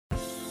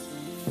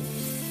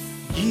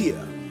Yeah,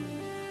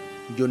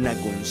 Jonaa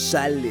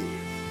Gonzalezz.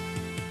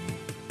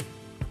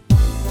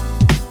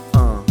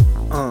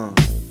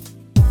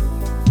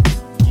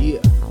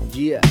 Yeah,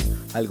 yeah.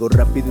 Algo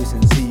rápido y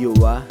sencillo,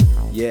 va.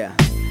 Yeah,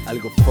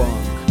 algo funk.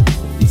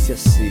 Dice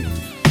así.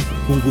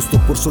 Un gusto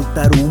por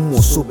soltar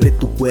humo sobre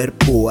tu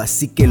cuerpo,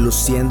 así que lo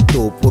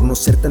siento por no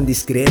ser tan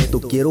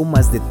discreto. Quiero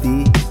más de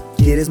ti,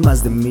 ¿quieres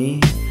más de mí?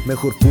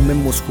 Mejor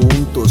fumemos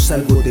juntos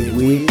algo de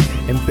weed.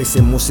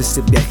 Empecemos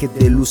ese viaje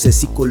de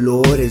luces y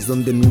colores,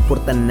 donde no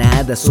importa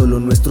nada, solo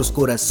nuestros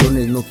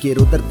corazones. No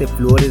quiero darte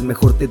flores,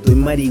 mejor te doy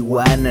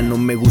marihuana. No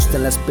me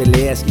gustan las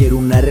peleas, quiero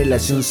una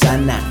relación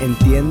sana,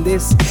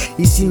 ¿entiendes?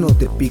 Y si no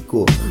te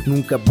pico,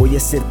 nunca voy a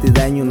hacerte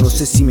daño, no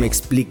sé si me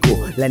explico.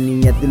 La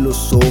niña de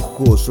los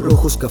ojos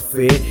rojos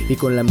café, y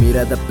con la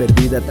mirada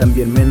perdida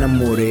también me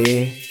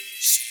enamoré.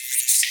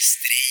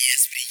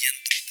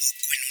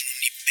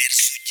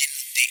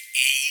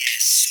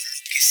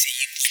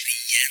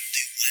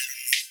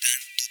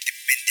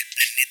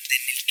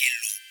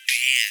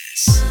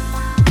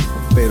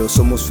 Pero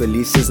somos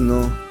felices,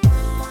 ¿no?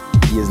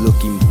 Y es lo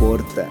que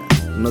importa.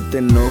 No te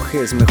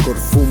enojes, mejor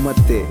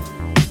fúmate.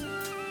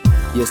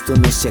 Y esto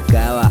no se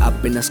acaba,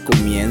 apenas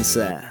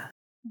comienza.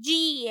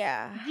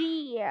 Yeah.